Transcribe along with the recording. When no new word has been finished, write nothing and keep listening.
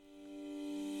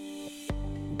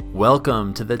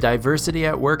Welcome to the Diversity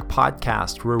at Work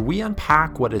podcast, where we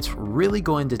unpack what it's really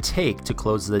going to take to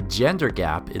close the gender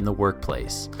gap in the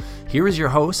workplace. Here is your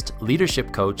host,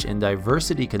 leadership coach, and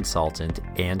diversity consultant,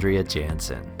 Andrea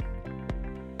Jansen.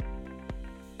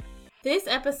 This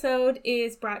episode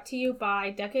is brought to you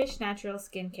by Duckish Natural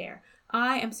Skincare.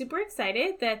 I am super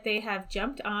excited that they have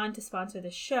jumped on to sponsor the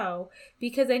show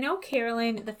because I know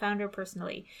Carolyn, the founder,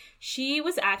 personally. She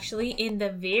was actually in the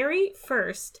very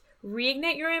first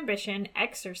Reignite Your Ambition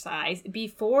exercise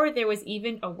before there was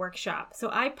even a workshop. So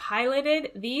I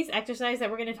piloted these exercises that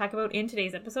we're going to talk about in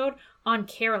today's episode on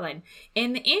Carolyn.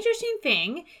 And the interesting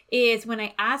thing is when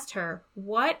I asked her,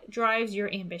 what drives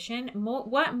your ambition?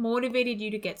 What motivated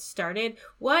you to get started?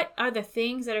 What are the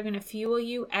things that are going to fuel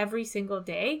you every single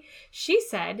day? She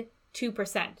said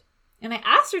 2%. And I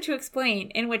asked her to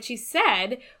explain, and what she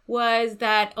said was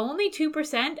that only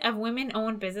 2% of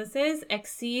women-owned businesses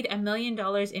exceed $1 million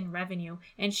in revenue.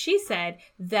 And she said,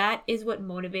 that is what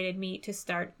motivated me to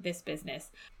start this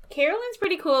business. Carolyn's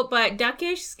pretty cool, but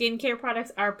Duckish skincare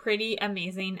products are pretty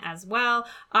amazing as well.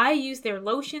 I use their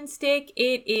lotion stick.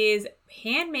 It is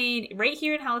handmade right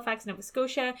here in Halifax, Nova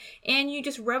Scotia, and you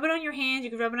just rub it on your hands, you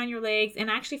can rub it on your legs, and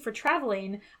actually for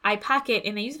traveling, I pack it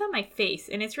and I use it on my face,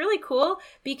 and it's really cool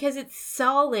because it's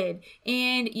solid,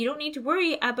 and you don't need to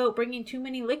worry about bringing too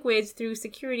many liquids through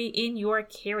security in your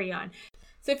carry-on.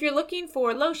 So if you're looking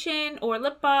for lotion or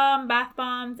lip balm, bath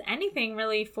bombs, anything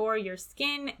really for your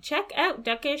skin, check out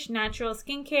Duckish Natural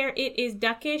Skincare. It is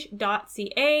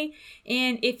duckish.ca.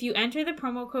 And if you enter the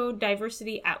promo code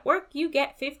Diversity at Work, you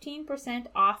get 15%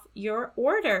 off your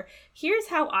order. Here's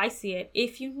how I see it.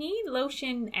 If you need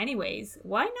lotion anyways,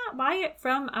 why not buy it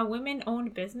from a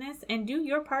women-owned business and do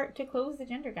your part to close the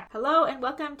gender gap? Hello and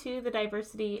welcome to the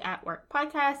Diversity at Work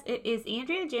podcast. It is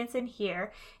Andrea Jansen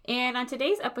here. And on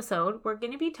today's episode, we're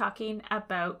going to be talking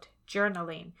about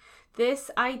journaling. This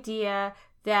idea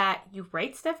that you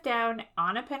write stuff down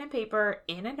on a pen and paper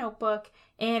in a notebook,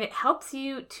 and it helps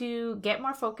you to get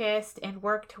more focused and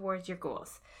work towards your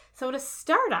goals. So to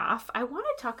start off, I want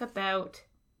to talk about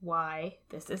why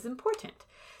this is important.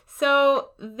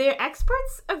 So the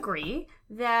experts agree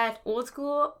that old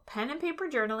school pen and paper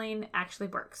journaling actually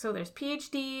works. So there's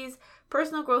PhDs,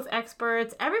 personal growth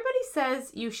experts, everybody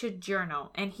says you should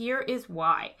journal, and here is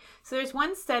why. So there's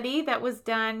one study that was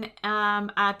done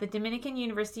at the Dominican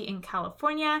University in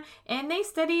California, and they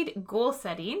studied goal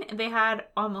setting. They had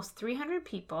almost 300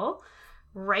 people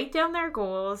write down their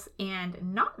goals and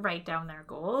not write down their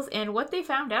goals. And what they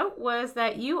found out was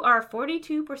that you are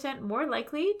 42% more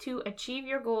likely to achieve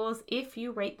your goals if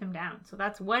you write them down. So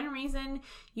that's one reason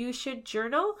you should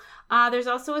journal. There's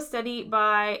also a study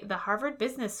by the Harvard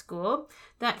Business School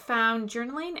that found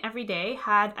journaling every day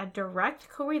had a direct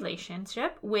correlation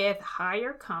with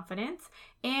higher confidence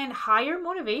and higher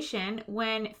motivation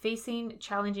when facing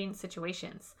challenging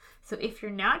situations. So if you're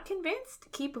not convinced,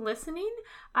 keep listening.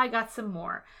 I got some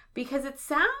more because it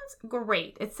sounds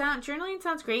great. Journaling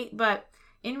sounds great, but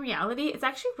in reality, it's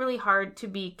actually really hard to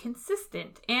be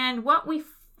consistent. And what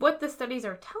the studies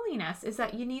are telling us is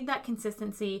that you need that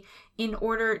consistency in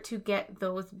order to get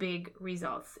those big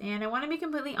results. And I want to be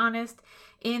completely honest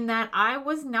in that I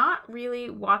was not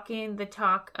really walking the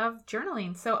talk of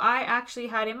journaling. So I actually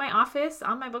had in my office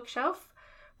on my bookshelf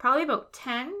probably about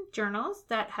 10 journals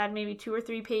that had maybe 2 or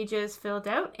 3 pages filled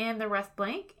out and the rest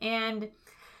blank. And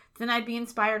then I'd be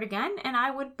inspired again and I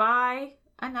would buy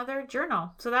another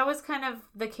journal. So that was kind of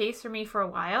the case for me for a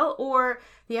while. Or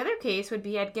the other case would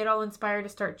be I'd get all inspired to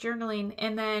start journaling,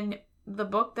 and then the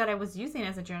book that I was using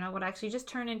as a journal would actually just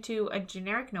turn into a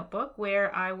generic notebook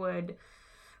where I would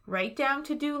write down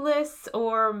to-do lists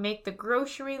or make the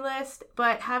grocery list,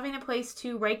 but having a place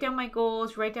to write down my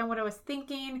goals, write down what I was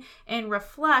thinking, and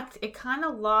reflect, it kind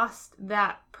of lost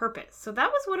that purpose. So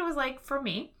that was what it was like for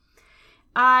me.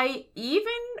 I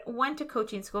even went to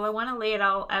coaching school. I want to lay it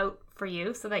all out for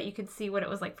you so that you can see what it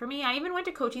was like for me. I even went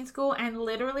to coaching school, and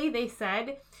literally they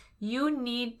said, you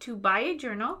need to buy a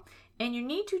journal and you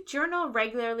need to journal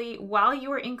regularly while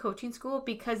you are in coaching school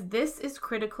because this is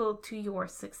critical to your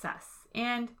success.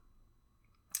 And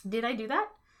did I do that?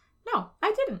 No,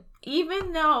 I didn't.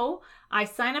 Even though I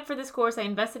signed up for this course, I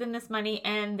invested in this money,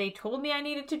 and they told me I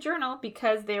needed to journal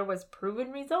because there was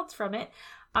proven results from it,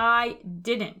 I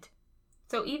didn't.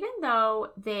 So even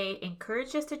though they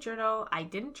encouraged us to journal, I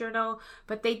didn't journal,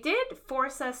 but they did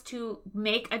force us to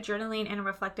make a journaling and a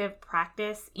reflective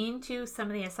practice into some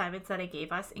of the assignments that I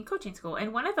gave us in coaching school.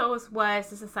 And one of those was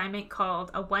this assignment called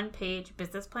a 1-page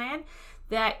business plan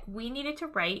that we needed to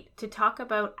write to talk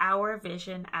about our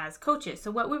vision as coaches.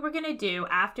 So what we were going to do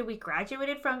after we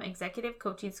graduated from executive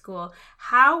coaching school,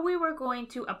 how we were going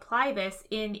to apply this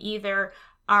in either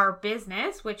our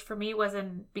business, which for me was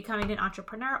in becoming an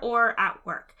entrepreneur, or at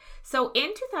work. So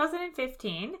in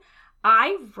 2015,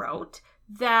 I wrote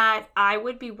that I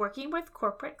would be working with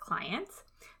corporate clients,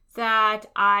 that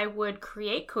I would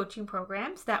create coaching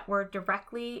programs that were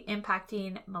directly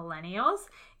impacting millennials,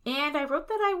 and I wrote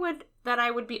that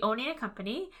I would be owning a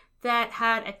company that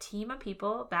had a team of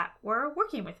people that were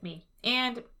working with me.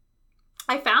 And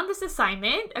I found this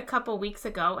assignment a couple weeks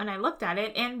ago and I looked at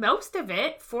it, and most of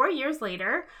it 4 years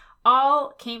later all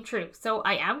came true. So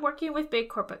I am working with big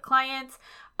corporate clients.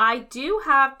 I do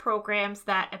have programs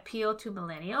that appeal to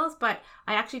millennials, but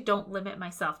I actually don't limit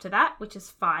myself to that, which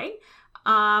is fine.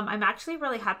 I'm actually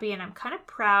really happy and I'm kind of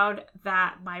proud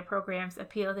that my programs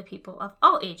appeal to people of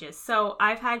all ages. So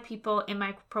I've had people in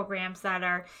my programs that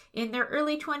are in their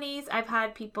early 20s. I've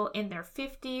had people in their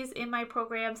 50s in my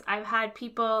programs. I've had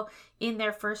people in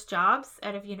their first jobs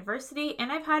out of university,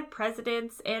 and I've had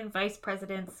presidents and vice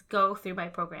presidents go through my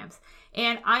programs.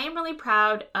 And I am really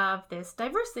proud of this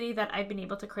diversity that I've been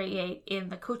able to create in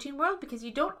the coaching world, because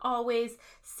you don't always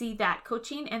see that.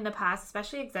 Coaching in the past,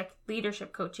 especially exec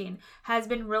leadership coaching, has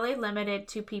been really limited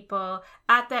to people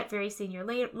at that very senior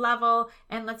level.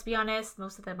 And let's be honest,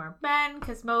 most of them are men,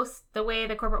 because the way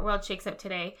the corporate world shakes out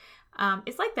today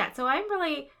is like that. So I'm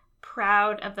really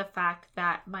proud of the fact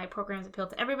that my programs appeal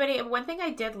to everybody. And one thing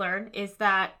I did learn is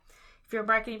that if you're a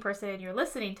marketing person and you're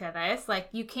listening to this, like,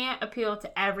 you can't appeal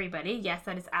to everybody. Yes,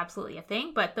 that is absolutely a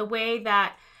thing. But the way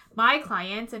that my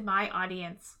clients and my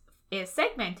audience is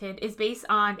segmented is based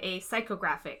on a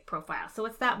psychographic profile. So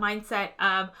it's that mindset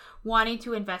of wanting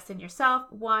to invest in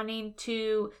yourself, wanting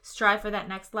to strive for that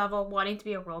next level, wanting to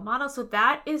be a role model. So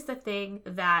that is the thing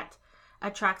that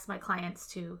attracts my clients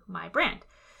to my brand.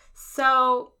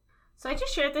 So I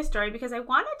just shared this story because I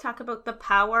want to talk about the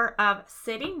power of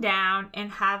sitting down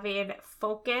and having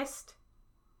focused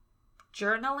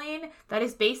journaling that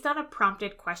is based on a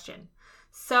prompted question.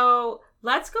 So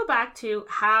let's go back to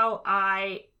how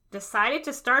I decided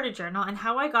to start a journal and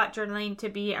how I got journaling to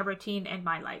be a routine in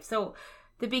my life. So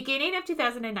the beginning of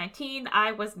 2019,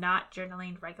 I was not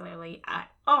journaling regularly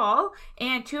at all.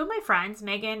 And two of my friends,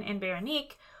 Megan and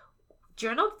Veronique,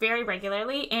 journaled very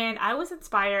regularly, and I was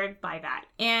inspired by that.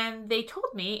 And they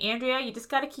told me, Andrea, you just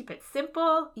got to keep it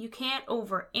simple. You can't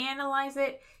overanalyze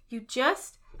it. You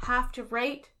just have to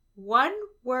write one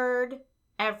word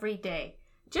every day.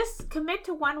 Just commit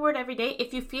to one word every day.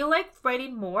 If you feel like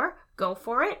writing more, go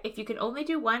for it. If you can only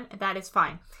do one, that is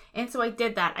fine. And so I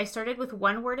did that. I started with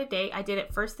one word a day. I did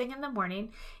it first thing in the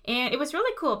morning, and it was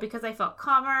really cool because I felt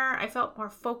calmer. I felt more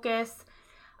focused.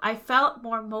 I felt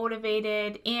more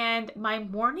motivated, and my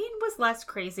morning was less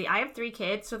crazy. I have 3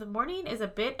 kids, so the morning is a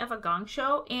bit of a gong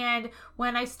show. And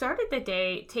when I started the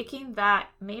day, taking that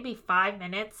maybe 5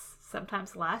 minutes,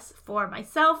 sometimes less, for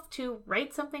myself to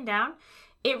write something down,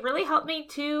 it really helped me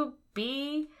to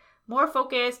be more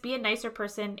focused, be a nicer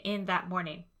person in that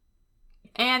morning.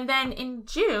 And then in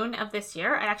June of this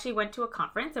year, I actually went to a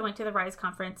conference. I went to the Rise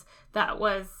conference that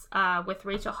was with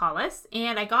Rachel Hollis,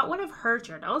 and I got one of her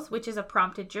journals, which is a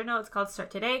prompted journal. It's called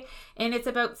Start Today, and it's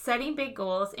about setting big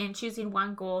goals and choosing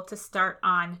one goal to start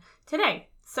on today.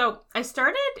 So I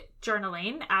started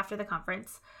journaling after the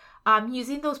conference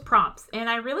using those prompts, and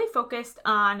I really focused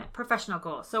on professional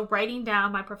goals. So writing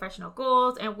down my professional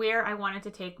goals and where I wanted to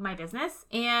take my business,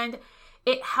 and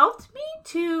it helped me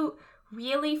to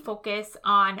really focus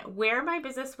on where my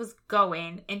business was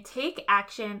going and take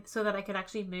action so that I could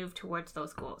actually move towards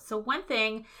those goals. So one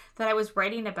thing that I was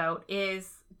writing about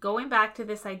is going back to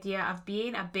this idea of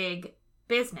being a big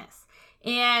business.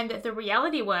 And the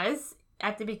reality was,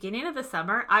 at the beginning of the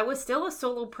summer, I was still a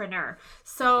solopreneur.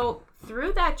 So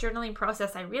through that journaling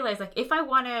process, I realized, like, if I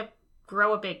want to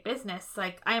grow a big business,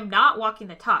 like, I am not walking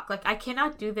the talk. Like, I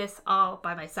cannot do this all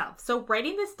by myself. So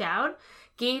writing this down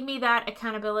gave me that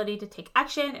accountability to take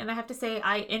action. And I have to say,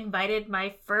 I invited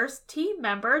my first team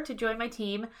member to join my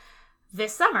team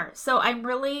this summer. So I'm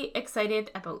really excited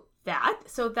about that.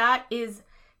 So that is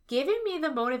giving me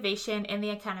the motivation and the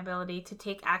accountability to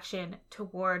take action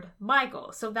toward my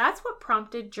goal. So that's what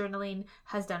prompted journaling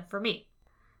has done for me.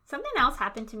 Something else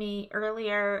happened to me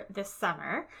earlier this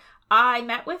summer. I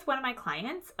met with one of my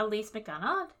clients, Elise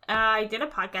McDonald. I did a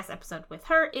podcast episode with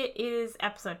her. It is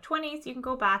episode 20, so you can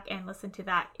go back and listen to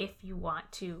that if you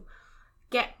want to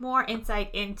get more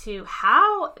insight into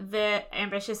how the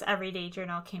Ambitious Everyday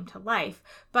Journal came to life.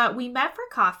 But we met for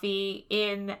coffee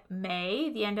in May,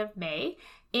 the end of May,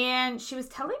 and she was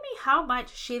telling me how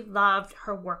much she loved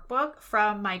her workbook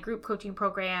from my group coaching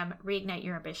program, Reignite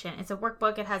Your Ambition. It's a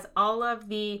workbook. It has all of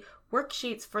the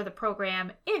worksheets for the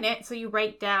program in it. So you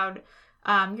write down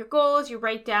your goals, you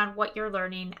write down what you're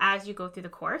learning as you go through the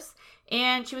course.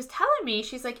 And she was telling me,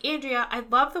 she's like, Andrea, I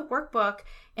love the workbook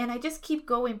and I just keep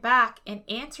going back and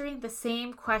answering the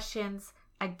same questions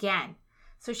again.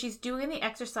 So she's doing the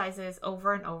exercises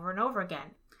over and over and over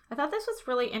again. I thought this was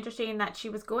really interesting that she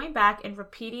was going back and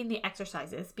repeating the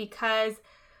exercises because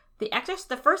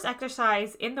the first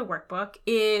exercise in the workbook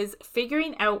is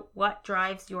figuring out what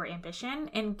drives your ambition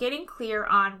and getting clear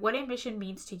on what ambition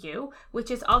means to you, which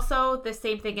is also the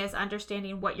same thing as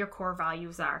understanding what your core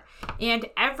values are. And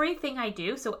everything I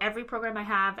do, so every program I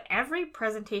have, every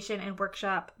presentation and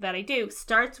workshop that I do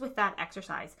starts with that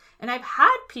exercise. And I've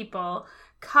had people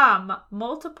come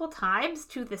multiple times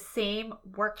to the same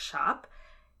workshop,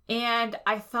 and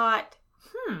I thought,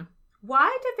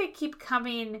 why did they keep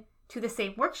coming to the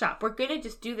same workshop? We're going to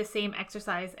just do the same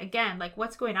exercise again. Like,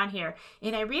 what's going on here?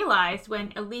 And I realized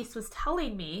when Elise was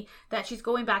telling me that she's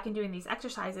going back and doing these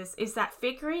exercises is that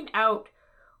figuring out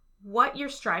what you're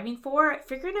striving for,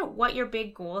 figuring out what your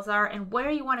big goals are and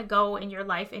where you want to go in your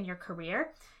life and your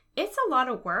career, it's a lot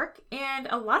of work. And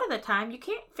a lot of the time you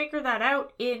can't figure that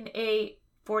out in a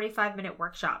 45-minute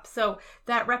workshop. So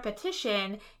that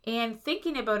repetition and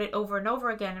thinking about it over and over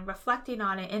again and reflecting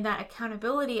on it and that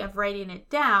accountability of writing it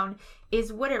down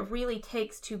is what it really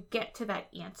takes to get to that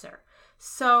answer.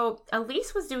 So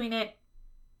Elise was doing it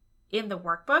in the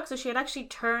workbook. So she had actually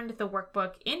turned the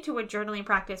workbook into a journaling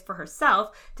practice for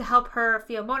herself to help her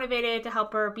feel motivated, to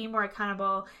help her be more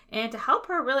accountable, and to help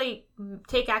her really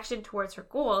take action towards her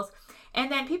goals. And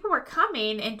then people were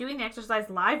coming and doing the exercise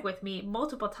live with me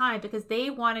multiple times because they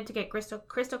wanted to get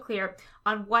crystal clear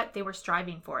on what they were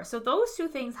striving for. So those two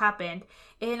things happened.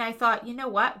 And I thought, you know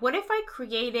what? What if I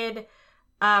created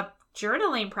a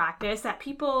journaling practice that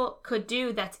people could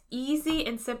do that's easy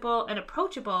and simple and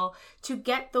approachable to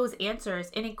get those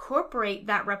answers and incorporate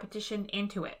that repetition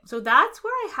into it? So that's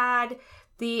where I had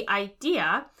the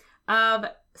idea of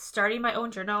starting my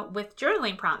own journal with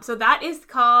journaling prompts. So that is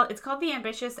called the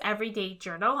Ambitious Everyday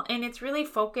Journal, and it's really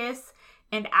focus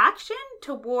and action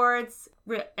towards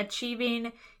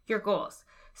achieving your goals.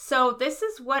 So this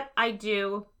is what I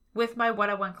do with my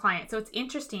one-on-one client. So it's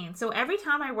interesting. So every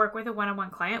time I work with a one-on-one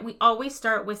client, we always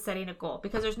start with setting a goal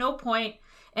because there's no point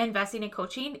investing in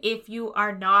coaching if you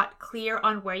are not clear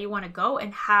on where you want to go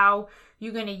and how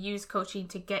you're going to use coaching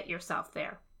to get yourself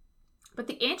there. But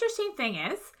the interesting thing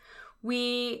is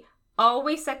we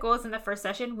always set goals in the first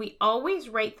session. We always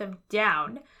write them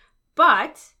down,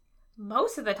 but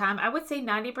most of the time, I would say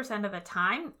 90% of the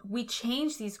time, we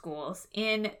change these goals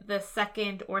in the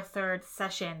second or third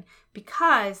session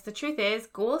because the truth is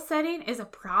goal setting is a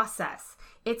process.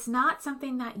 It's not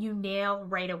something that you nail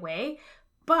right away,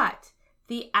 but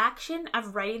the action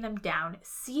of writing them down,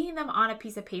 seeing them on a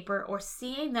piece of paper or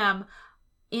seeing them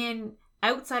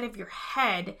outside of your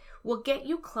head will get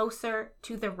you closer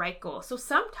to the right goal. So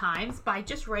sometimes by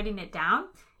just writing it down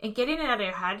and getting it out of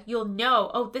your head, you'll know,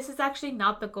 oh, this is actually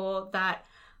not the goal that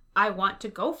I want to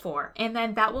go for. And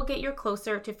then that will get you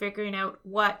closer to figuring out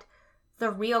what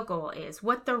the real goal is,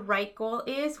 what the right goal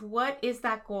is. What is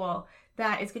that goal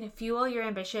that is going to fuel your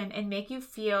ambition and make you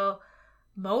feel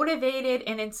motivated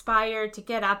and inspired to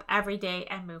get up every day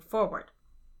and move forward?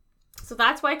 So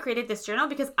that's why I created this journal,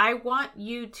 because I want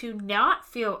you to not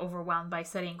feel overwhelmed by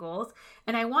setting goals.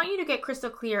 And I want you to get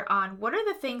crystal clear on what are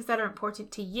the things that are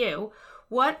important to you.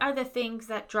 What are the things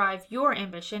that drive your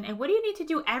ambition? And what do you need to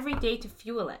do every day to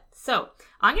fuel it? So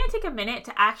I'm going to take a minute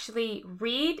to actually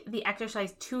read the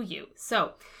exercise to you.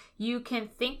 So you can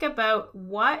think about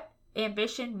what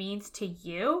ambition means to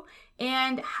you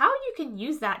and how you can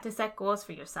use that to set goals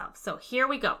for yourself. So here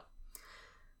we go.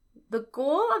 The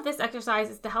goal of this exercise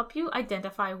is to help you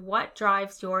identify what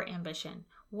drives your ambition,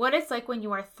 what it's like when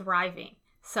you are thriving.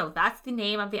 So that's the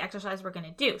name of the exercise we're going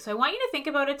to do. So I want you to think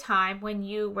about a time when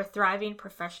you were thriving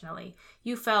professionally.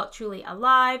 You felt truly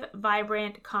alive,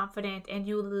 vibrant, confident, and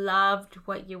you loved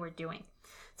what you were doing.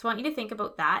 So I want you to think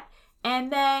about that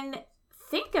and then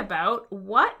think about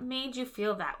what made you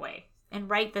feel that way and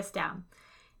write this down.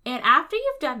 And after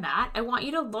you've done that, I want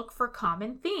you to look for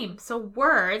common themes. So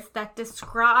words that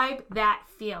describe that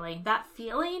feeling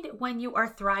when you are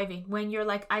thriving, when you're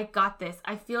like, I got this.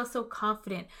 I feel so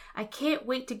confident. I can't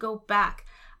wait to go back.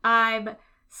 I'm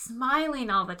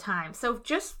smiling all the time. So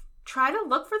just try to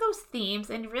look for those themes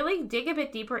and really dig a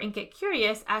bit deeper and get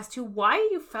curious as to why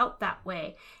you felt that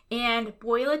way, and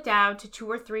boil it down to 2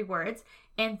 or 3 words.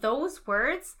 And those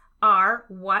words are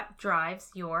what drives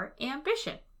your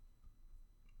ambition.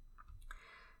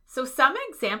 So some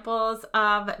examples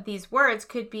of these words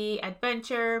could be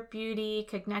adventure, beauty,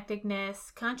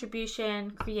 connectedness,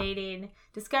 contribution, creating,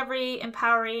 discovery,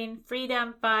 empowering,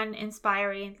 freedom, fun,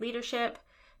 inspiring, leadership,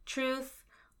 truth,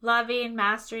 loving,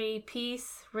 mastery,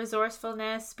 peace,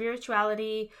 resourcefulness,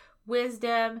 spirituality,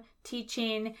 wisdom,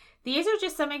 teaching. These are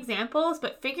just some examples,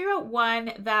 but figure out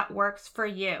one that works for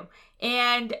you.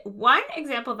 And one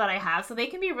example that I have, so they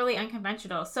can be really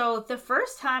unconventional. So the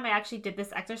first time I actually did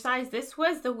this exercise, this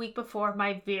was the week before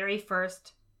my very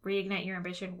first Reignite Your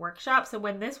Ambition workshop. So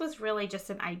when this was really just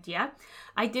an idea,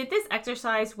 I did this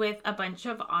exercise with a bunch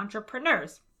of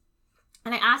entrepreneurs.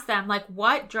 And I asked them, like,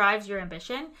 what drives your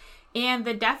ambition? And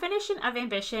the definition of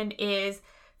ambition is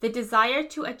the desire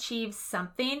to achieve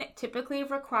something, typically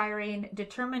requiring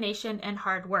determination and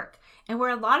hard work. And where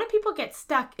a lot of people get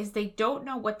stuck is they don't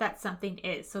know what that something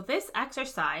is. So this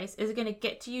exercise is going to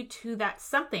get you to that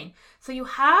something. So you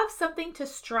have something to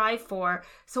strive for.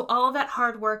 So all of that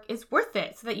hard work is worth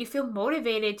it, so that you feel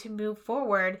motivated to move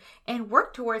forward and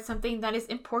work towards something that is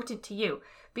important to you.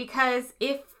 Because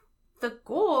if the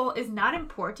goal is not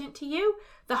important to you,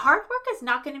 the hard work is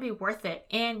not going to be worth it,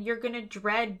 and you're going to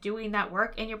dread doing that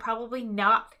work, and you're probably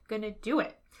not going to do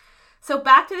it. So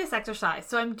back to this exercise.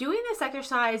 So I'm doing this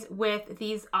exercise with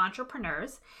these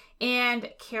entrepreneurs, and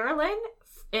Carolyn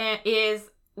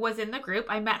was in the group.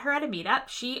 I met her at a meetup.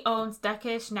 She owns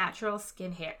Duckish Natural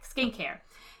Skincare.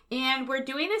 And we're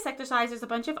doing this exercise. There's a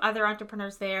bunch of other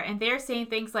entrepreneurs there, and they're saying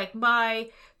things like, my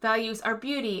values are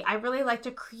beauty. I really like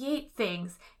to create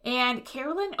things. And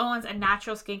Carolyn owns a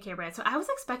natural skincare brand. So I was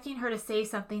expecting her to say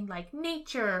something like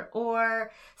nature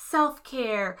or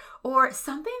self-care or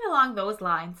something along those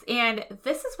lines. And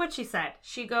this is what she said.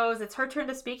 She goes, it's her turn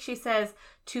to speak. She says,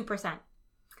 2%.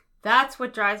 That's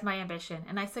what drives my ambition.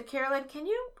 And I said, Carolyn, can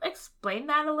you explain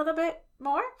that a little bit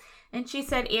more? And she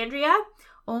said, Andrea,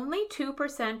 only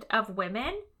 2% of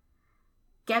women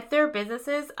get their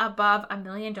businesses above $1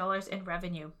 million in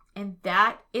revenue. And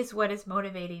that is what is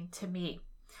motivating to me.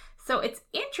 So it's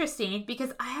interesting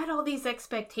because I had all these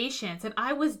expectations and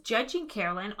I was judging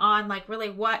Carolyn on like really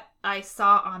what I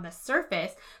saw on the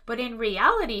surface. But in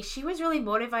reality, she was really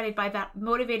motivated by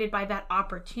that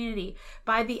opportunity,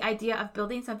 by the idea of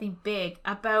building something big,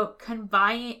 about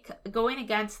going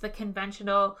against the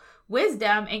conventional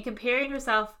wisdom and comparing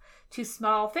herself to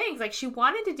small things. Like she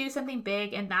wanted to do something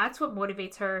big, and that's what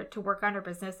motivates her to work on her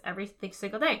business every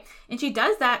single day. And she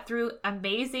does that through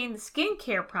amazing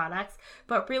skincare products,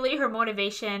 but really her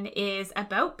motivation is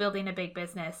about building a big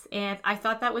business. And I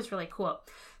thought that was really cool.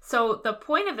 So the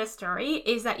point of this story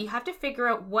is that you have to figure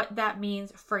out what that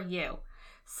means for you.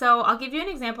 So I'll give you an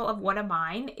example of one of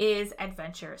mine is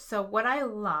adventure. So what I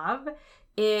love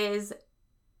is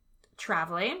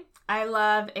traveling. I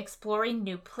love exploring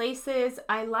new places.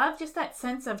 I love just that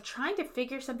sense of trying to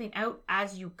figure something out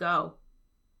as you go.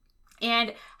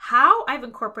 And how I've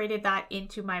incorporated that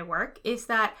into my work is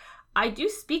that I do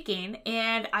speaking,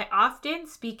 and I often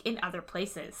speak in other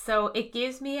places. So it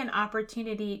gives me an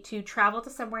opportunity to travel to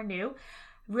somewhere new,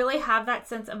 really have that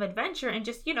sense of adventure, and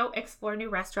just, explore new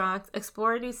restaurants,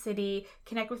 explore a new city,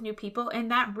 connect with new people.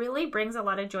 And that really brings a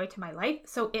lot of joy to my life.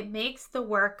 So it makes the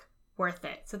work worth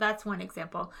it. So that's one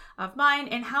example of mine.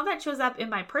 And how that shows up in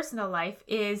my personal life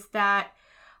is that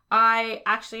I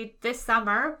actually, this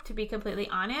summer, to be completely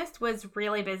honest, was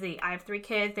really busy. I have 3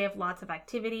 kids. They have lots of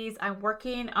activities. I'm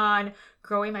working on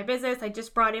growing my business. I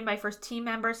just brought in my first team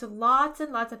member. So lots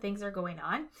and lots of things are going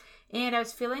on. And I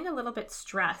was feeling a little bit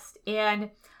stressed.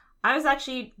 And I was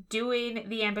actually doing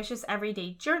the Ambitious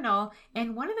Everyday Journal,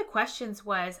 and one of the questions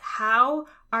was, how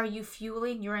are you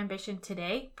fueling your ambition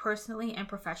today, personally and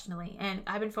professionally? And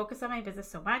I've been focused on my business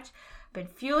so much, I've been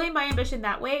fueling my ambition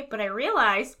that way, but I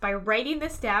realized by writing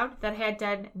this down that I had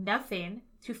done nothing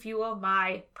to fuel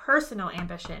my personal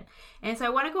ambition. And so I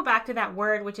want to go back to that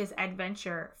word, which is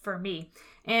adventure for me.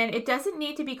 And it doesn't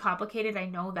need to be complicated, I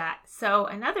know that. So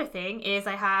another thing is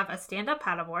I have a stand-up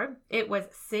paddleboard. It was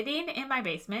sitting in my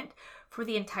basement for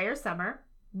the entire summer,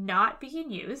 not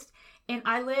being used. And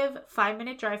I live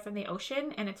 5-minute drive from the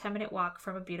ocean and a 10-minute walk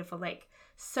from a beautiful lake.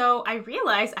 So I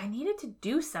realized I needed to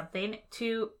do something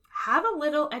to have a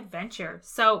little adventure.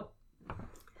 So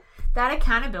that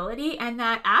accountability and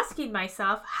that asking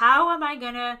myself, how am I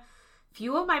going to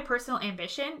fuel my personal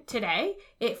ambition today?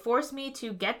 It forced me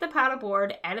to get the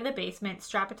paddleboard out of the basement,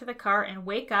 strap it to the car, and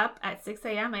wake up at 6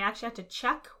 a.m. I actually had to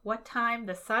check what time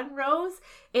the sun rose.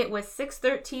 It was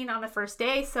 6:13 on the first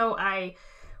day, so I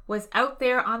was out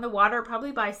there on the water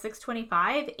probably by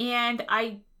 6:25, and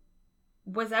I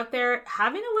was out there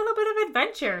having a little bit of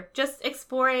adventure, just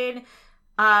exploring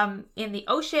in the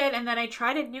ocean. And then I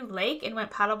tried a new lake and went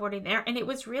paddleboarding there, and it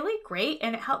was really great.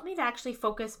 And it helped me to actually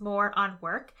focus more on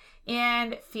work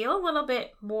and feel a little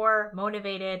bit more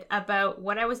motivated about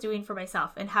what I was doing for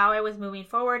myself and how I was moving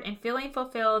forward and feeling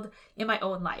fulfilled in my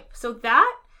own life. So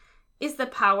that is the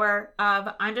power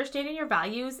of understanding your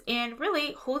values and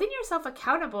really holding yourself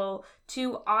accountable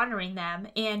to honoring them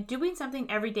and doing something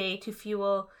every day to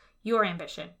fuel your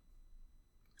ambition.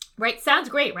 Right? Sounds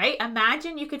great, right?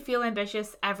 Imagine you could feel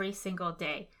ambitious every single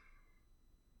day.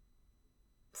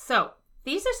 So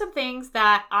these are some things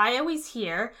that I always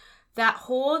hear that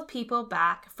hold people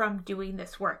back from doing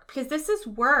this work, because this is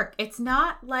work. It's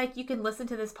not like you can listen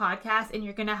to this podcast and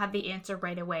you're going to have the answer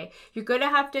right away. You're going to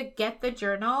have to get the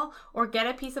journal or get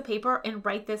a piece of paper and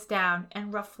write this down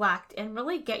and reflect and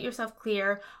really get yourself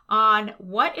clear on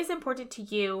what is important to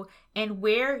you and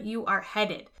where you are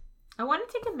headed. I want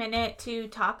to take a minute to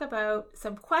talk about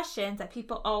some questions that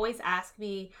people always ask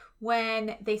me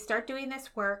when they start doing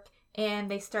this work and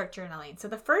they start journaling. So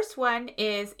the first one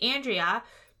is, Andrea,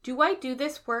 do I do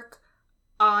this work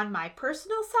on my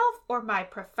personal self or my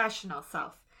professional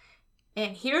self?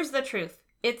 And here's the truth.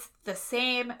 It's the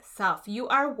same self. You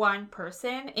are one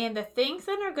person, and the things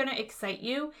that are going to excite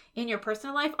you in your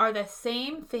personal life are the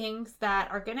same things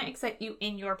that are going to excite you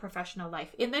in your professional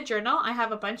life. In the journal, I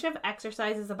have a bunch of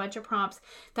exercises, a bunch of prompts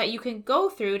that you can go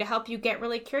through to help you get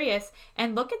really curious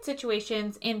and look at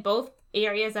situations in both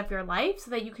areas of your life so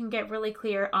that you can get really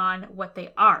clear on what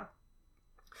they are.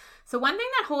 So one thing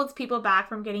that holds people back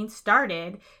from getting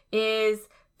started is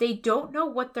they don't know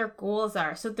what their goals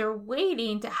are. So they're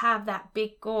waiting to have that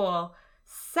big goal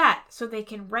set so they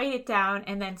can write it down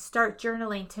and then start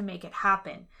journaling to make it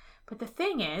happen. But the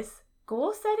thing is,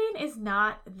 goal setting is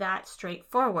not that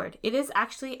straightforward. It is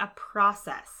actually a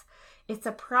process. It's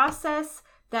a process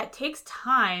that takes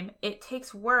time, it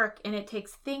takes work, and it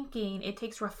takes thinking, it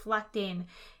takes reflecting.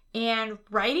 And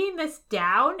writing this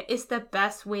down is the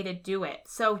best way to do it.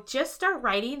 So just start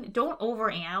writing. Don't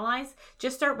overanalyze.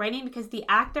 Just start writing, because the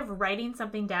act of writing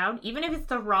something down, even if it's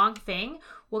the wrong thing,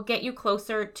 will get you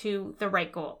closer to the right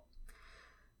goal.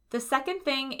 The second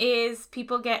thing is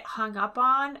people get hung up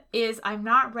on is, I'm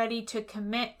not ready to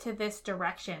commit to this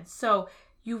direction. So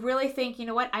you really think, you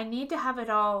know what, I need to have it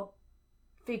all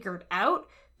figured out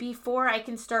before I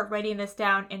can start writing this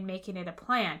down and making it a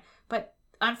plan. But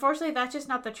unfortunately, that's just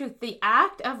not the truth. The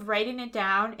act of writing it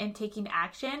down and taking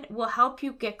action will help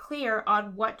you get clear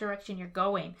on what direction you're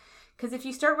going. Because if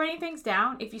you start writing things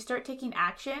down, if you start taking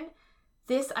action,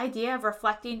 this idea of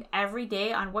reflecting every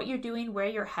day on what you're doing, where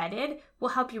you're headed, will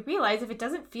help you realize if it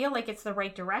doesn't feel like it's the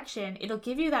right direction, it'll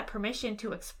give you that permission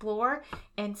to explore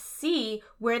and see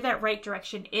where that right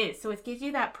direction is. So it gives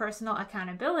you that personal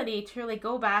accountability to really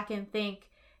go back and think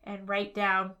and write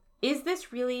down, is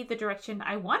this really the direction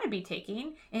I want to be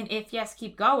taking? And if yes,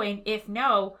 keep going. If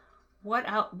no, what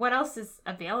else is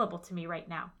available to me right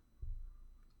now?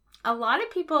 A lot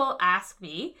of people ask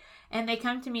me, and they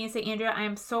come to me and say, Andrea, I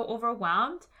am so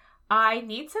overwhelmed. I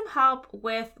need some help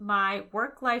with my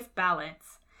work-life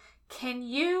balance. Can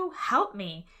you help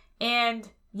me? And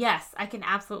yes, I can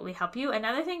absolutely help you.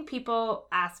 Another thing people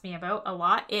ask me about a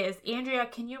lot is, Andrea,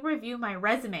 can you review my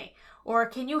resume? Or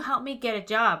can you help me get a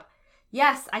job?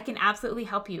 Yes, I can absolutely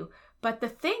help you. But the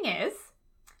thing is,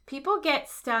 people get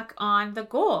stuck on the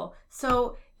goal.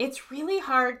 So it's really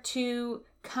hard to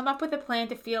come up with a plan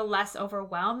to feel less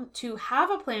overwhelmed, to have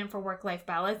a plan for work-life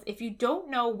balance if you don't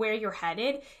know where you're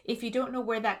headed, if you don't know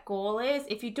where that goal is,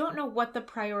 if you don't know what the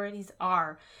priorities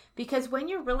are. Because when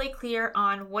you're really clear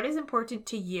on what is important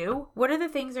to you, what are the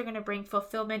things that are going to bring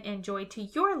fulfillment and joy to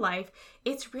your life,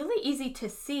 it's really easy to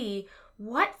see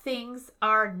what things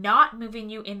are not moving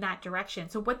you in that direction.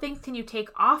 So what things can you take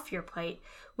off your plate?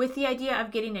 With the idea of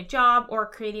getting a job or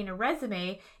creating a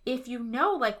resume, if you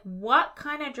know like what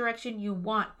kind of direction you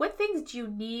want, what things do you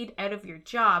need out of your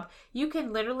job, you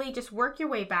can literally just work your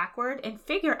way backward and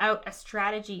figure out a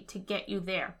strategy to get you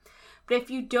there. But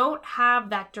if you don't have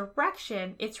that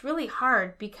direction, it's really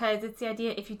hard, because it's the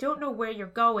idea, if you don't know where you're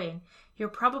going, you're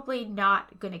probably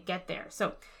not going to get there.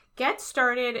 So get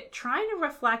started trying to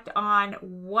reflect on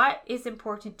what is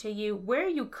important to you, where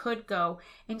you could go,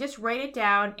 and just write it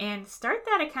down and start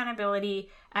that accountability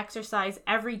exercise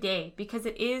every day because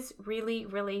it is really,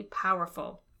 really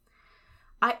powerful.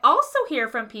 I also hear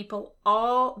from people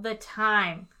all the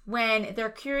time when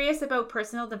they're curious about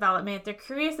personal development, they're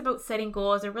curious about setting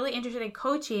goals, they're really interested in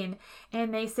coaching,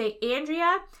 and they say,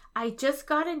 Andrea, I just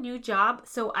got a new job,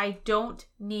 so I don't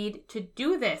need to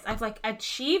do this. I've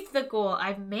achieved the goal,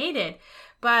 I've made it.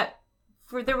 But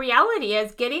for the reality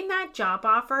is getting that job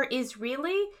offer is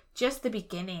really just the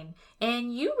beginning.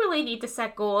 And you really need to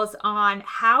set goals on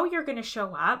how you're going to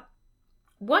show up,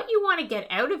 what you want to get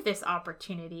out of this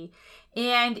opportunity.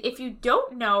 And if you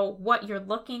don't know what you're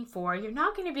looking for, you're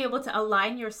not going to be able to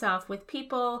align yourself with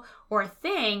people or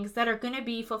things that are going to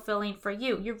be fulfilling for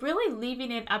you. You're really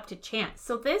leaving it up to chance.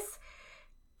 So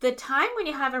the time when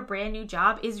you have a brand new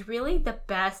job is really the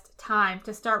best time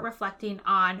to start reflecting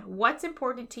on what's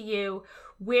important to you,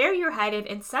 where you're headed,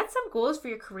 and set some goals for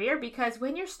your career, because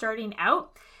when you're starting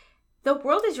out, the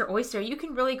world is your oyster. You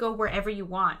can really go wherever you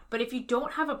want. But if you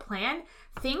don't have a plan,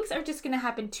 things are just going to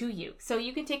happen to you. So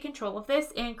you can take control of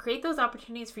this and create those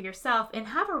opportunities for yourself and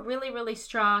have a really, really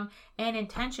strong and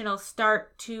intentional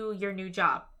start to your new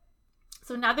job.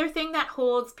 So another thing that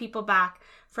holds people back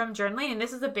from journaling, and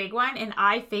this is a big one, and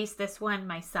I faced this one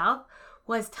myself,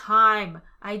 was time.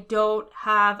 I don't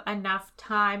have enough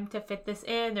time to fit this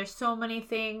in. There's so many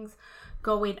things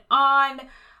going on.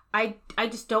 I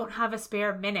just don't have a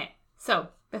spare minute. So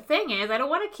the thing is, I don't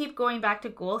want to keep going back to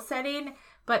goal setting,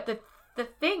 but the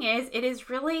thing is, it is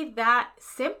really that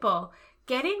simple.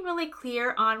 Getting really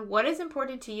clear on what is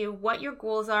important to you, what your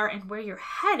goals are, and where you're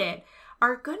headed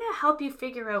are going to help you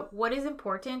figure out what is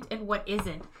important and what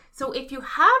isn't. So if you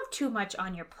have too much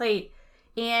on your plate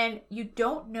and you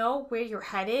don't know where you're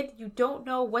headed, you don't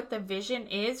know what the vision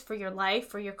is for your life,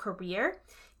 for your career,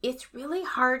 it's really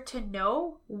hard to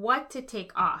know what to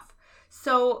take off.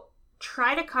 So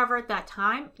try to cover at that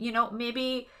time.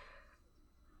 Maybe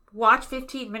watch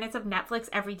 15 minutes of Netflix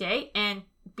every day, and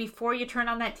before you turn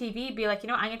on that TV, be like, I'm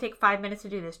going to take 5 minutes to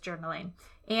do this journaling.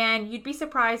 And you'd be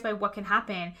surprised by what can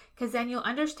happen, because then you'll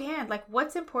understand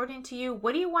what's important to you.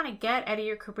 What do you want to get out of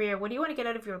your career? What do you want to get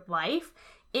out of your life?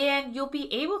 And you'll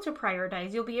be able to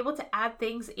prioritize. You'll be able to add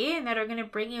things in that are going to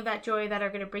bring you that joy, that are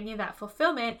going to bring you that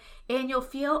fulfillment, and you'll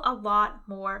feel a lot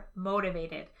more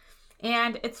motivated.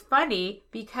 And it's funny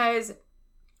because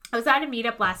I was at a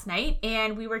meetup last night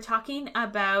and we were talking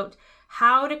about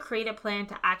how to create a plan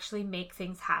to actually make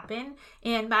things happen.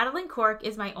 And Madeline Cork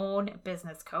is my own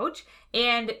business coach,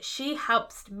 and she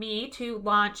helps me to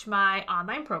launch my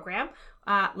online program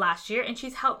last year, and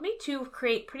she's helped me to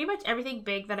create pretty much everything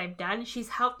big that I've done. She's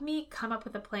helped me come up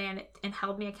with a plan and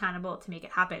held me accountable to make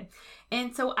it happen.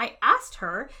 And so I asked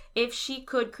her if she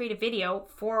could create a video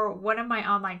for one of my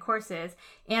online courses,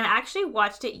 and I actually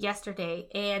watched it yesterday.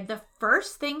 And the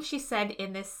first thing she said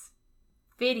in this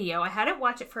video, I hadn't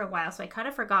watched it for a while, so I kind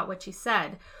of forgot what she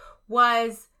said,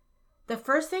 was the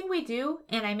first thing we do,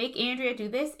 and I make Andrea do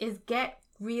this, is get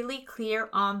really clear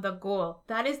on the goal.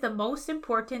 That is the most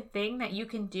important thing that you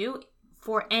can do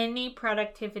for any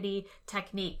productivity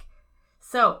technique.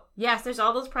 So yes, there's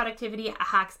all those productivity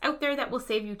hacks out there that will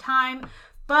save you time,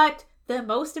 but the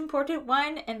most important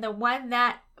one, and the one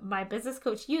that my business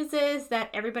coach uses, that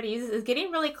everybody uses, is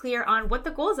getting really clear on what the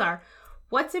goals are.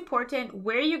 What's important,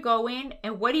 where you're going,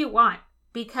 and what do you want?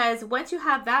 Because once you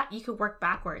have that, you can work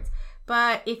backwards.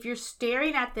 But if you're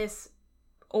staring at this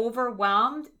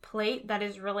overwhelmed plate that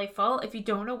is really full, if you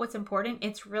don't know what's important,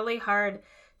 it's really hard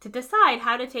to decide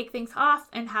how to take things off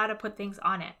and how to put things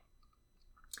on it.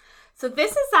 So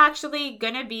this is actually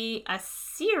going to be a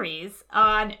series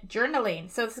on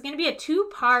journaling. So this is going to be a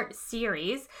 2-part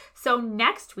series. So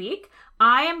next week,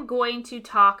 I am going to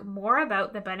talk more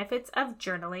about the benefits of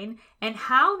journaling and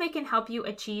how they can help you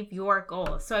achieve your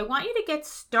goals. So I want you to get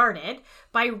started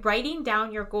by writing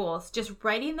down your goals, just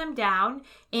writing them down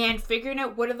and figuring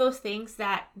out what are those things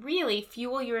that really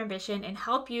fuel your ambition and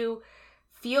help you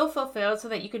feel fulfilled so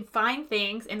that you can find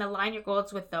things and align your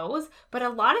goals with those. But a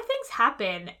lot of things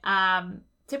happen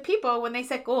to people when they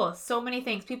set goals. So many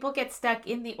things. People get stuck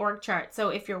in the org chart. So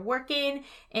if you're working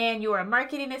and you're a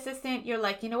marketing assistant, you're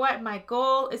like, you know what? My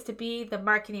goal is to be the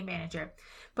marketing manager.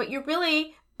 But you're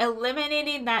really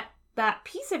eliminating that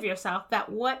piece of yourself, that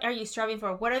what are you striving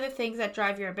for? What are the things that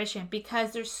drive your ambition?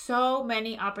 Because there's so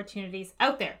many opportunities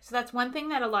out there. So that's one thing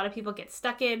that a lot of people get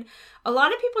stuck in. A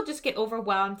lot of people just get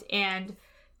overwhelmed and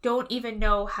don't even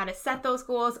know how to set those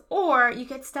goals, or you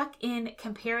get stuck in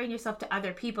comparing yourself to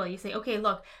other people. You say, okay,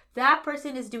 look, that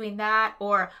person is doing that,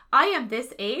 or I am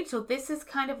this age, so this is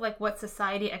kind of like what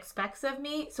society expects of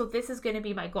me, so this is going to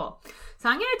be my goal. So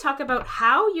I'm going to talk about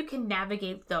how you can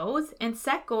navigate those and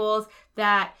set goals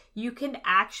that you can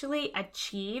actually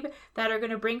achieve, that are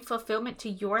going to bring fulfillment to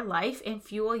your life and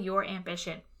fuel your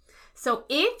ambition. So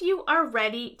if you are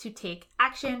ready to take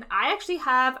action, I actually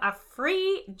have a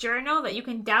free journal that you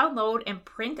can download and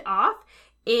print off.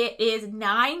 It is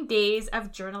 9 days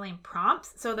of journaling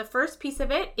prompts. So the first piece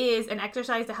of it is an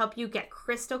exercise to help you get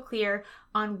crystal clear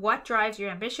on what drives your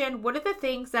ambition. What are the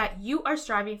things that you are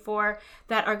striving for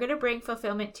that are going to bring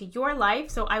fulfillment to your life?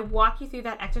 So I walk you through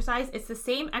that exercise. It's the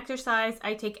same exercise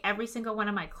I take every single one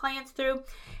of my clients through.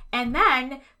 And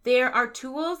then there are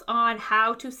tools on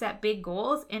how to set big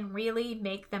goals and really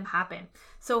make them happen.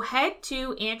 So head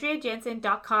to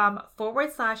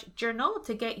andreajensen.com/journal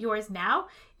to get yours now.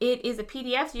 It is a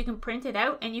PDF, so you can print it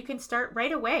out and you can start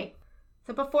right away.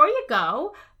 So before you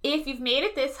go, if you've made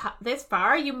it this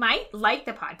far, you might like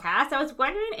the podcast. I was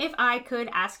wondering if I could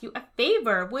ask you a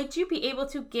favor. Would you be able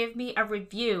to give me a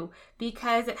review?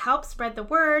 Because it helps spread the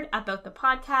word about the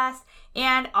podcast.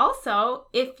 And also,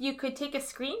 if you could take a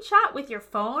screenshot with your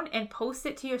phone and post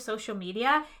it to your social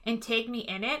media and tag me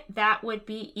in it, that would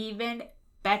be even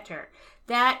better.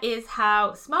 That is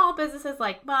how small businesses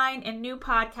like mine and new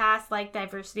podcasts like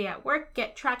Diversity at Work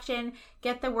get traction,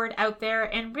 get the word out there,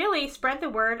 and really spread the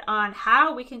word on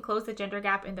how we can close the gender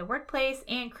gap in the workplace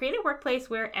and create a workplace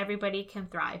where everybody can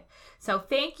thrive. So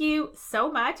thank you so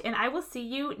much, and I will see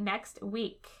you next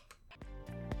week.